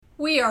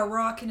We are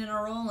rocking and a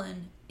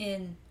rolling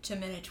into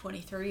minute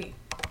 23.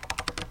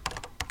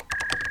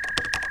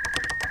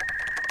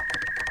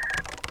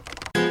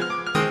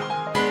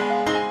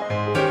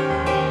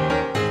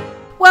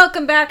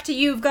 Welcome back to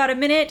You've Got a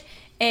Minute,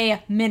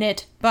 a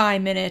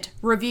minute-by-minute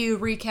review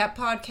recap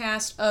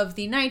podcast of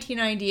the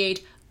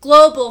 1998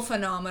 global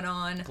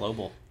phenomenon.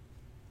 Global.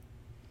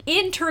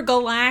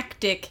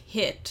 Intergalactic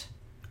hit.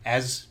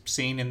 As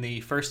seen in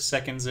the first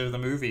seconds of the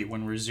movie,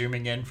 when we're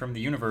zooming in from the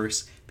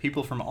universe,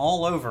 people from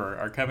all over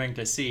are coming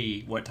to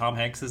see what Tom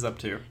Hanks is up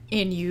to.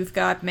 In You've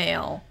Got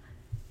Mail.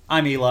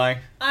 I'm Eli.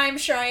 I'm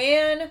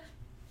Cheyenne.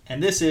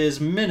 And this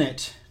is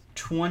minute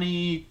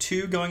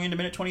 22 going into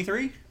minute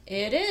 23?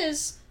 It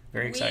is.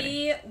 Very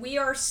exciting. We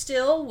are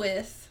still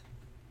with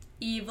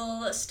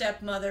evil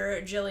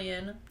stepmother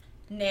Jillian,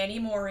 Nanny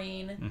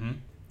Maureen. Mm-hmm.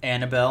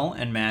 Annabelle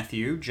and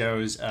Matthew,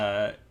 Joe's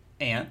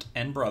aunt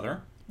and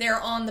brother.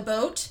 They're on the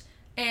boat.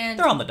 And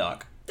they're on the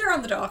dock. They're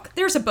on the dock.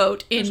 There's a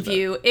boat in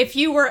view. If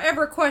you were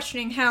ever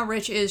questioning how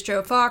rich is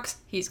Joe Fox,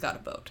 he's got a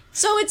boat.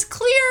 So it's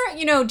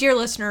clear, dear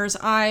listeners,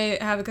 I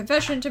have a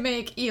confession to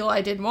make.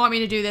 Eli didn't want me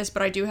to do this,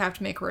 but I do have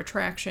to make a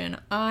retraction.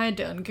 I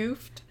done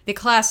goofed. The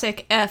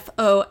classic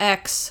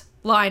FOX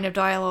line of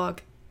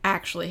dialogue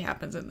actually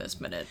happens in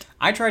this minute.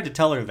 I tried to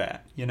tell her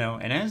that,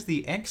 and as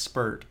the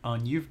expert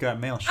on You've Got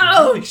Mail, she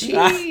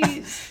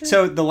jeez!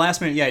 So the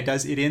last minute,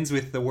 it ends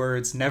with the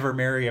words, "Never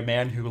marry a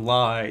man who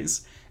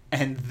lies."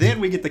 And then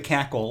we get the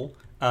cackle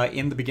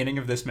in the beginning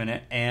of this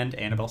minute, and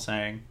Annabelle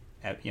saying,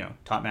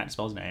 taught Matt to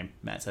spell his name.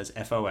 Matt says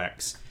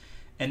FOX.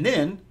 And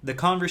then the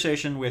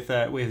conversation with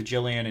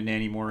Jillian and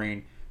Nanny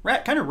Maureen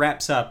kind of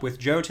wraps up with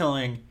Joe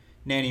telling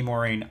Nanny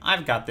Maureen,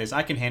 "I've got this.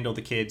 I can handle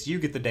the kids. You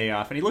get the day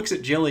off." And he looks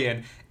at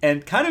Jillian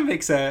and kind of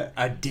makes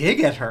a dig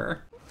at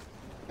her.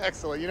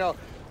 Excellent.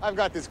 I've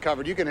got this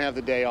covered. You can have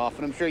the day off,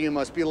 and I'm sure you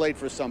must be late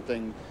for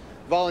something.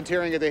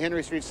 Volunteering at the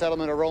Henry Street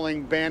settlement or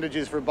rolling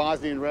bandages for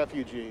Bosnian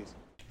refugees.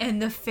 And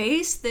the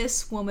face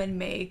this woman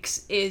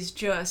makes is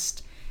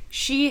just,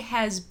 she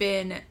has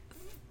been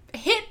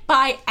hit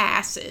by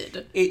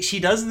acid. She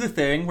does the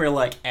thing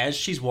where, as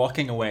she's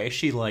walking away,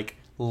 she,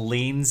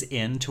 leans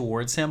in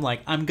towards him,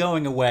 "I'm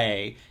going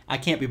away. I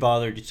can't be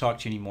bothered to talk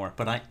to you anymore,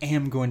 but I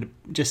am going to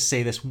just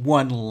say this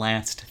one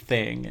last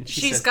thing." And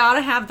she's got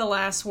to have the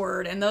last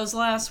word, and those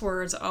last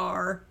words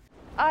are...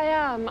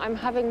 I'm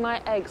having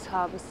my eggs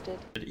harvested.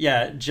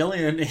 Yeah,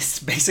 Jillian is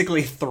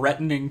basically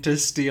threatening to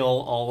steal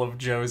all of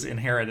Joe's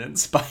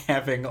inheritance by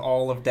having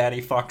all of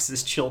Daddy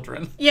Fox's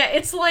children. Yeah,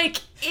 it's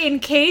in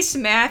case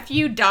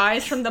Matthew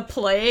dies from the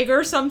plague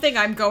or something,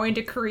 I'm going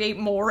to create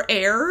more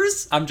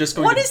heirs.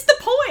 What is the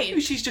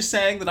point? She's just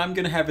saying that I'm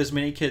going to have as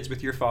many kids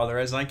with your father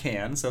as I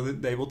can, so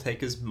that they will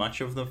take as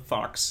much of the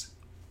Fox,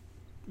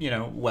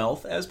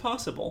 wealth as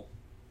possible.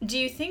 Do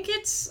you think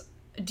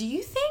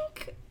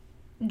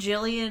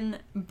Jillian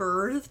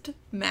birthed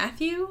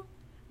Matthew?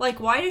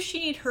 Why does she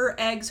need her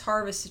eggs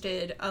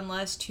harvested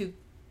unless to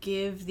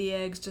give the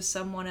eggs to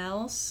someone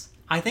else?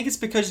 I think it's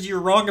because you're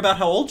wrong about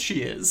how old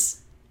she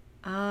is.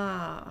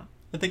 Ah.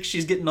 I think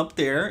she's getting up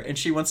there, and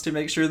she wants to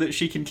make sure that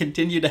she can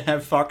continue to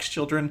have Fox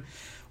children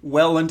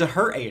well into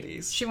her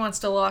 80s. She wants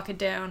to lock it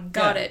down.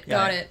 Got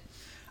it.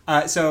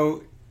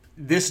 So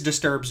this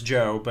disturbs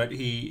Joe, but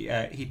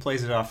he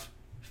plays it off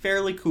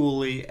fairly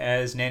coolly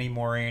as Nanny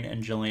Maureen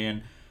and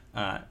Jillian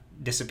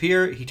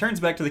disappear. He turns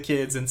back to the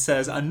kids and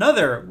says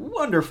another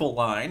wonderful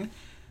line,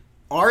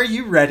 "Are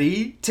you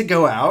ready to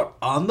go out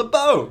on the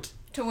boat?"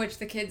 To which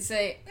the kids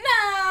say,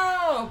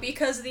 "No,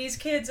 because these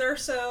kids are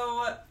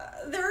so...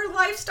 their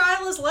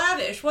lifestyle is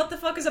lavish. What the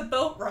fuck is a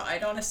boat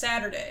ride on a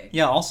Saturday?"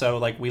 Yeah, also,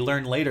 we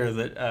learn later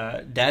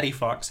that Daddy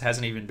Fox has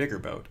an even bigger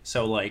boat.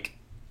 So,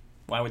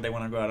 why would they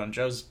want to go out on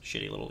Joe's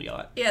shitty little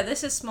yacht? Yeah,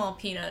 this is small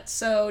peanuts.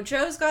 So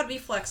Joe's got to be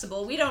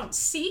flexible. We don't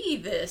see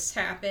this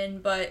happen,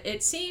 but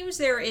it seems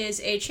there is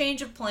a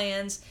change of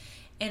plans,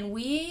 and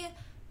we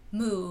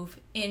move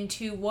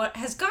into what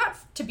has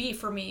got to be,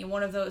 for me,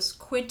 one of those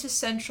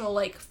quintessential,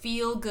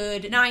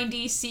 feel-good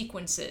 90s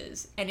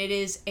sequences, and it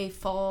is a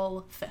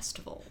fall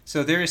festival.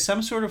 So there is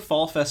some sort of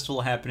fall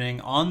festival happening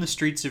on the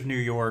streets of New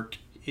York.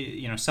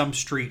 Some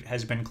street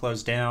has been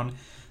closed down.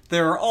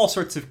 There are all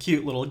sorts of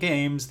cute little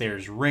games.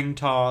 There's ring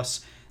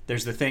toss.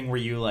 There's the thing where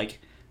you,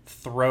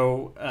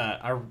 throw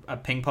a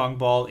ping pong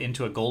ball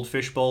into a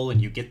goldfish bowl and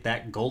you get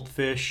that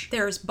goldfish.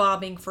 There's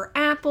bobbing for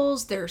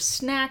apples. There's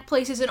snack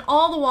places. And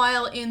all the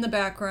while, in the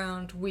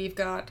background, we've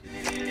got...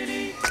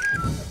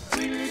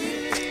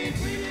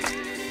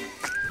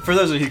 For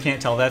those of you who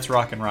can't tell, that's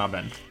Rockin'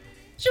 Robin.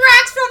 She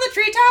rocks from the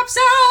treetops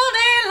all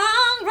day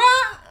long.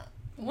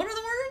 What are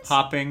the words?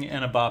 Hopping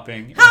and a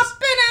bopping.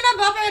 Hopping and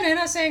a bopping and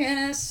a singing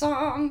a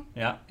song.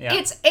 Yeah.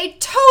 It's a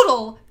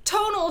total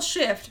tonal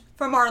shift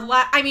from our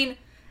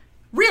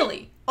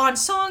really, on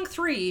song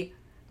 3,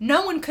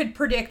 no one could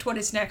predict what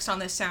is next on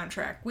this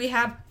soundtrack. We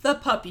have the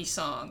puppy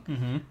song.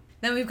 Mm-hmm.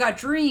 Then we've got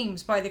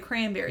Dreams by the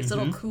Cranberries. Mm-hmm.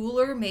 A little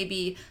cooler,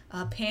 maybe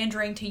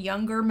pandering to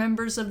younger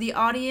members of the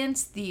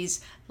audience,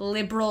 these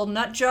liberal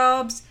nut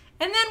jobs.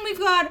 And then we've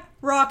got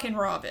Rockin'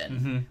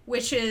 Robin,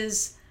 which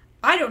is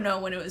I don't know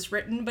when it was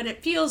written, but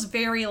it feels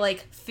very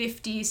like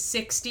 50s,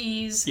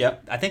 60s.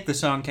 Yep. I think the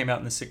song came out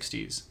in the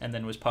 60s and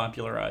then was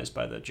popularized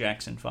by the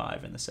Jackson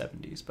 5 in the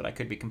 70s, but I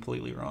could be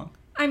completely wrong.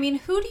 I mean,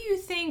 who do you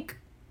think...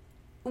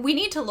 We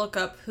need to look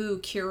up who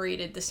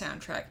curated the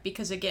soundtrack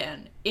because,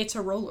 again, it's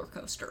a roller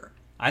coaster.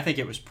 I think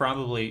it was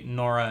probably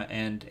Nora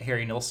and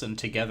Harry Nilsson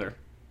together.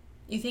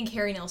 You think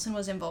Harry Nilsson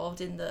was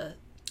involved in the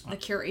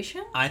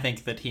curation? I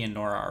think that he and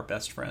Nora are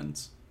best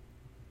friends.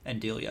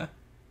 And Delia.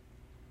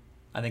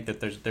 I think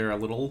that they're a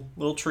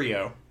little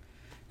trio,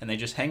 and they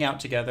just hang out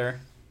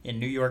together in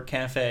New York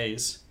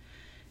cafes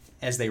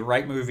as they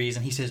write movies.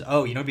 And he says,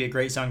 "Oh, you know, it'd be a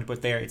great song to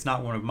put there. It's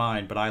not one of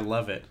mine, but I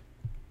love it,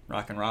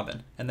 Rockin'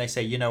 Robin." And they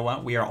say, "You know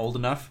what? We are old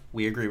enough.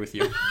 We agree with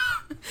you."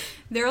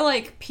 They're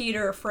like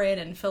Peter, Fran,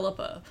 and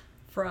Philippa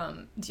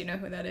from. Do you know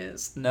who that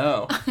is?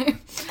 No.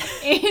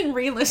 In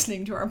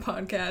re-listening to our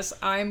podcast,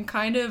 I'm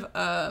kind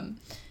of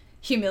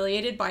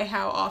humiliated by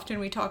how often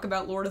we talk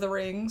about Lord of the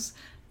Rings.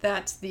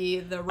 That's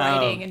the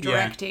writing and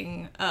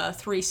directing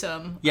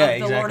threesome of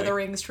the Lord of the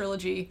Rings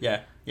trilogy.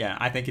 Yeah.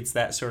 I think it's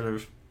that sort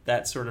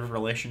of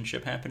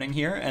relationship happening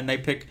here, and they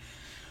pick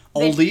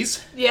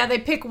oldies. They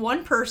pick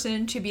one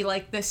person to be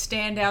like the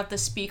standout, the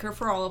speaker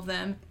for all of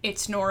them.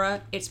 It's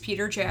Nora. It's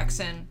Peter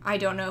Jackson. I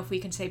don't know if we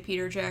can say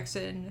Peter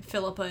Jackson,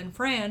 Philippa, and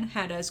Fran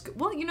had as good.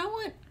 Well, you know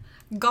what?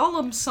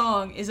 Gollum's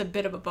song is a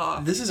bit of a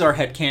bop. This is our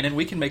headcanon.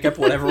 We can make up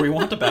whatever we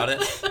want about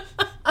it.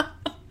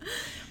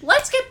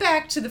 Let's get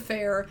back to the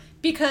fair,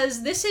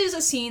 because this is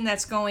a scene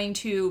that's going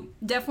to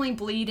definitely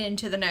bleed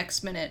into the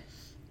next minute.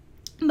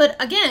 But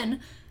again,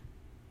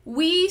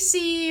 we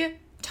see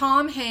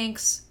Tom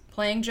Hanks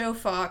playing Joe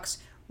Fox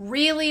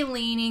really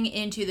leaning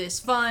into this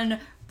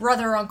fun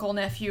brother, uncle,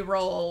 nephew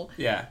role.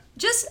 Yeah.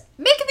 Just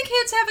making the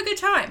kids have a good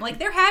time. Like,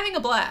 they're having a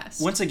blast.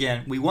 Once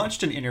again, we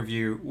watched an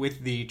interview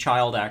with the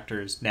child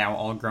actors, now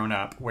all grown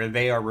up, where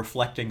they are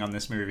reflecting on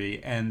this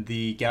movie, and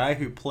the guy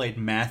who played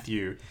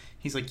Matthew,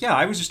 he's like, "Yeah,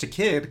 I was just a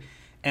kid,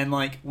 and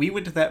like we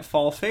went to that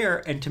fall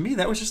fair, and to me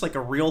that was just like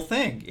a real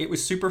thing. It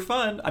was super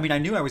fun. I mean, I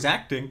knew I was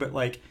acting, but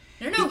like..."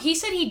 No, he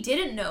said he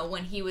didn't know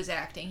when he was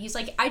acting. He's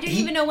like, "I didn't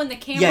even know when the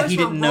cameras were rolling." Yeah, he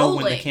didn't know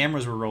when the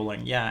cameras were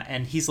rolling, yeah.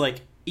 And he's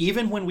like,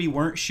 even when we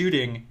weren't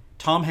shooting,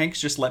 Tom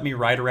Hanks just let me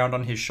ride around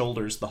on his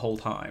shoulders the whole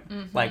time.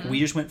 Mm-hmm. Like, we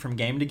just went from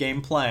game to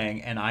game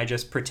playing, and I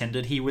just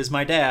pretended he was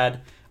my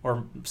dad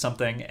or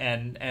something,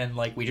 and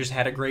like, we just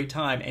had a great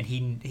time. And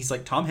he's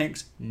like, Tom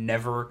Hanks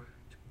never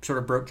sort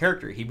of broke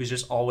character. He was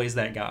just always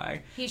that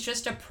guy. He's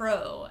just a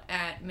pro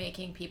at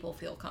making people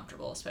feel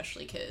comfortable,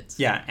 especially kids.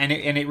 Yeah, and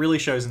it really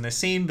shows in this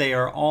scene. They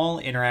are all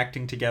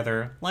interacting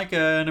together like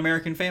an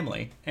American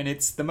family, and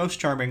it's the most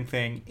charming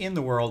thing in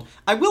the world.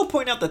 I will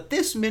point out that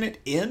this minute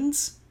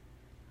ends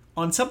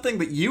on something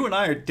that you and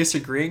I are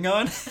disagreeing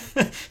on.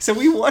 So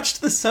we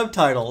watched the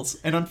subtitles,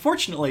 and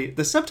unfortunately,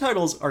 the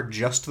subtitles are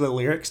just the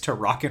lyrics to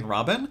Rockin'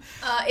 Robin.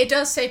 It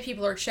does say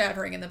people are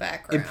chattering in the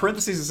background. In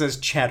parentheses, it says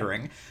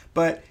chattering.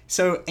 But,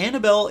 so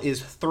Annabelle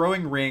is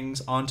throwing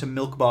rings onto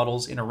milk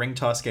bottles in a ring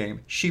toss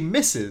game. She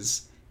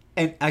misses,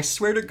 and I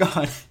swear to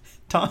God,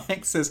 Tom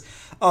Hanks says,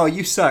 "Oh,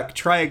 you suck,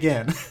 try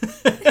again."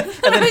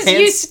 And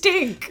then you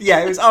stink.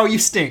 Yeah, it was, "Oh, you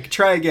stink,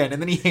 try again."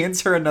 And then he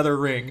hands her another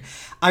ring.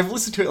 I've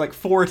listened to it like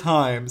 4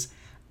 times.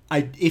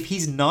 If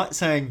he's not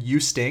saying "you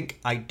stink,"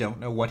 I don't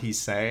know what he's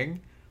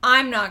saying.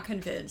 I'm not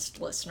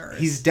convinced, listeners.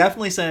 He's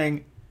definitely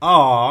saying,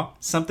 "Aw,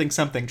 something,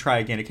 something, try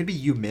again." It could be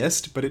 "you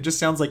missed," but it just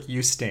sounds like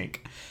 "you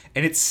stink."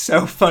 And it's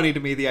so funny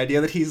to me, the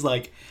idea that he's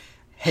like...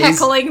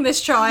 heckling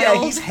this child.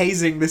 Yeah, he's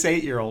hazing this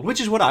 8-year-old,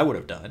 which is what I would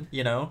have done,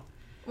 you know?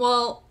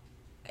 Well,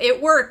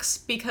 it works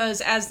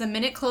because as the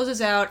minute closes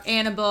out,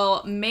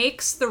 Annabelle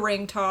makes the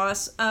ring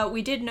toss.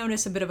 We did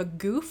notice a bit of a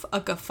goof,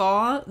 a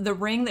guffaw. The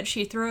ring that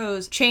she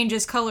throws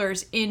changes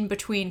colors in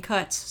between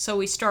cuts. So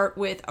we start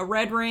with a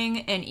red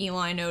ring, and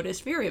Eli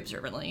noticed very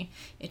observantly,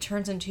 it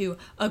turns into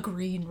a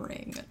green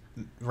ring.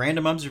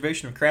 Random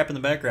observation of crap in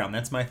the background.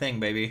 That's my thing,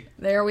 baby.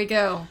 There we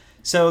go.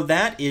 So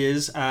that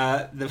is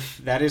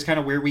that is kind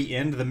of where we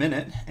end the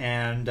minute,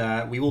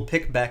 and we will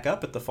pick back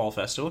up at the Fall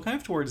Festival, kind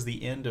of towards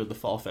the end of the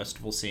Fall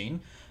Festival scene,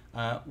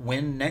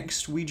 when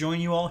next we join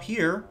you all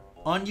here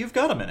on You've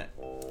Got a Minute.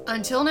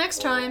 Until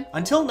next time.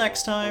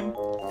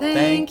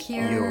 Thank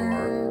you.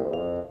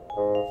 A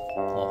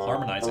little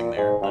harmonizing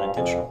there,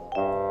 unintentional.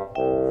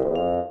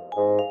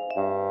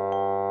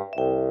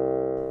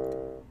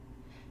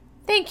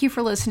 Thank you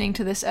for listening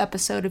to this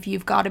episode of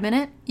You've Got a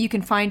Minute. You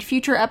can find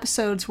future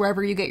episodes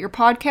wherever you get your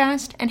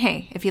podcast. And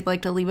hey, if you'd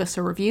like to leave us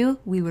a review,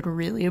 we would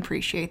really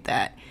appreciate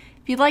that.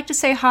 If you'd like to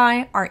say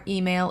hi, our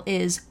email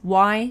is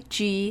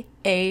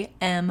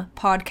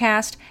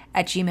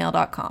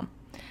ygampodcast@gmail.com.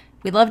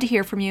 We'd love to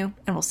hear from you,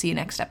 and we'll see you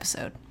next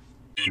episode.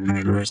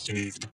 Email received.